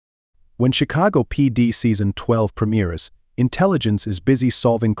When Chicago PD Season 12 premieres, intelligence is busy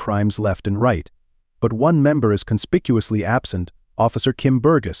solving crimes left and right. But one member is conspicuously absent, Officer Kim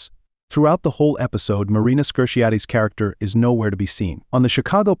Burgess. Throughout the whole episode, Marina Squerciati's character is nowhere to be seen. On the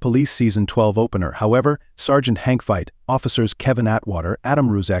Chicago Police Season 12 opener, however, Sergeant Hank Veit, officers Kevin Atwater, Adam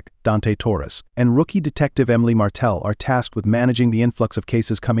Ruzek, Dante Torres, and rookie detective Emily Martel are tasked with managing the influx of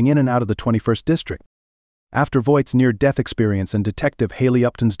cases coming in and out of the 21st District. After Voight's near-death experience and Detective Haley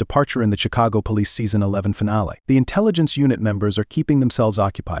Upton's departure in the Chicago Police Season 11 finale, the intelligence unit members are keeping themselves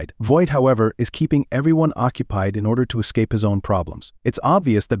occupied. Voight, however, is keeping everyone occupied in order to escape his own problems. It's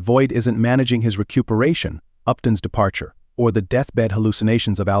obvious that Voight isn't managing his recuperation, Upton's departure, or the deathbed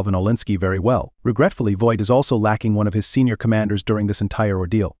hallucinations of Alvin Olinsky very well. Regretfully, Voight is also lacking one of his senior commanders during this entire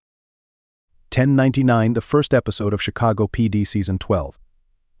ordeal. 1099, the first episode of Chicago PD Season 12.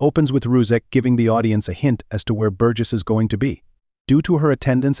 Opens with Ruzek giving the audience a hint as to where Burgess is going to be. Due to her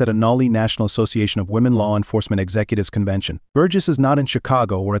attendance at a NALI National Association of Women Law Enforcement Executives Convention, Burgess is not in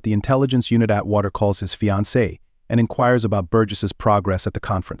Chicago or at the intelligence unit. Atwater calls his fiancé and inquires about Burgess's progress at the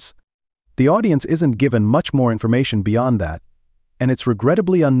conference. The audience isn't given much more information beyond that, and it's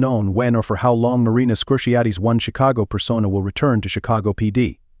regrettably unknown when or for how long Marina Squerciati's One Chicago persona will return to Chicago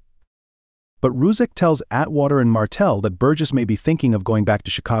PD. But Ruzek tells Atwater and Martel that Burgess may be thinking of going back to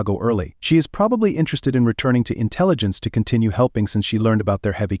Chicago early. She is probably interested in returning to intelligence to continue helping since she learned about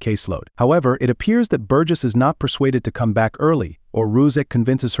their heavy caseload. However, it appears that Burgess is not persuaded to come back early, or Ruzek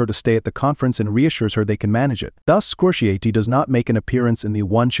convinces her to stay at the conference and reassures her they can manage it. Thus, Squerciati does not make an appearance in the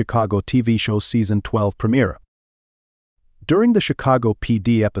One Chicago TV show Season 12 premiere. During the Chicago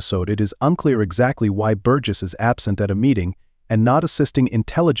PD episode, it is unclear exactly why Burgess is absent at a meeting and not assisting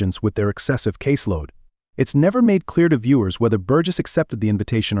intelligence with their excessive caseload. It's never made clear to viewers whether Burgess accepted the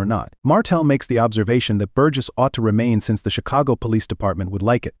invitation or not. Martel makes the observation that Burgess ought to remain since the Chicago Police Department would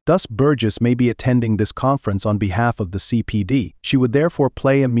like it. Thus, Burgess may be attending this conference on behalf of the CPD. She would therefore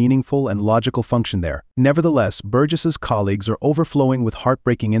play a meaningful and logical function there. Nevertheless, Burgess's colleagues are overflowing with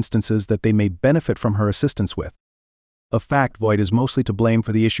heartbreaking instances that they may benefit from her assistance with. A fact, Voight is mostly to blame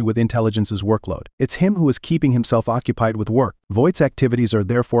for the issue with intelligence's workload. It's him who is keeping himself occupied with work. Voight's activities are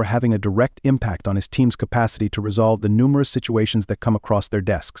therefore having a direct impact on his team's capacity to resolve the numerous situations that come across their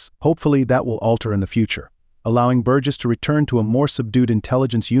desks. Hopefully that will alter in the future, allowing Burgess to return to a more subdued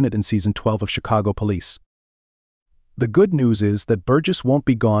intelligence unit in Season 12 of Chicago Police. The good news is that Burgess won't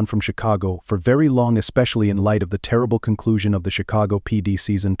be gone from Chicago for very long, especially in light of the terrible conclusion of the Chicago PD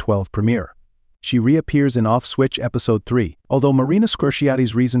Season 12 premiere. She reappears in Off Switch Episode 3. Although Marina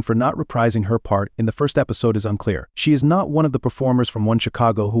Squerciati's reason for not reprising her part in the first episode is unclear, she is not one of the performers from One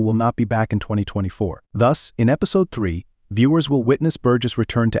Chicago who will not be back in 2024. Thus, in Episode 3, viewers will witness Burgess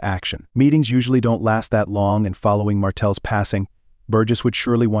return to action. Meetings usually don't last that long, and following Martel's passing, Burgess would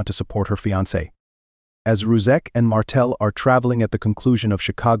surely want to support her fiancé. As Ruzek and Martel are traveling at the conclusion of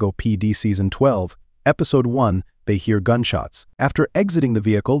Chicago PD Season 12, Episode 1, they hear gunshots. After exiting the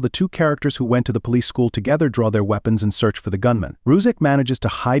vehicle, the two characters who went to the police school together draw their weapons and search for the gunman. Ruzek manages to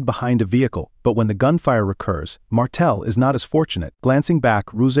hide behind a vehicle, but when the gunfire recurs, Martel is not as fortunate. Glancing back,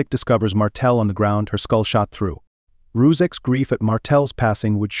 Ruzek discovers Martel on the ground, her skull shot through. Ruzek's grief at Martel's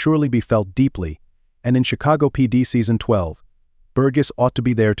passing would surely be felt deeply, and in Chicago PD Season 12, Burgess ought to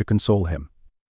be there to console him.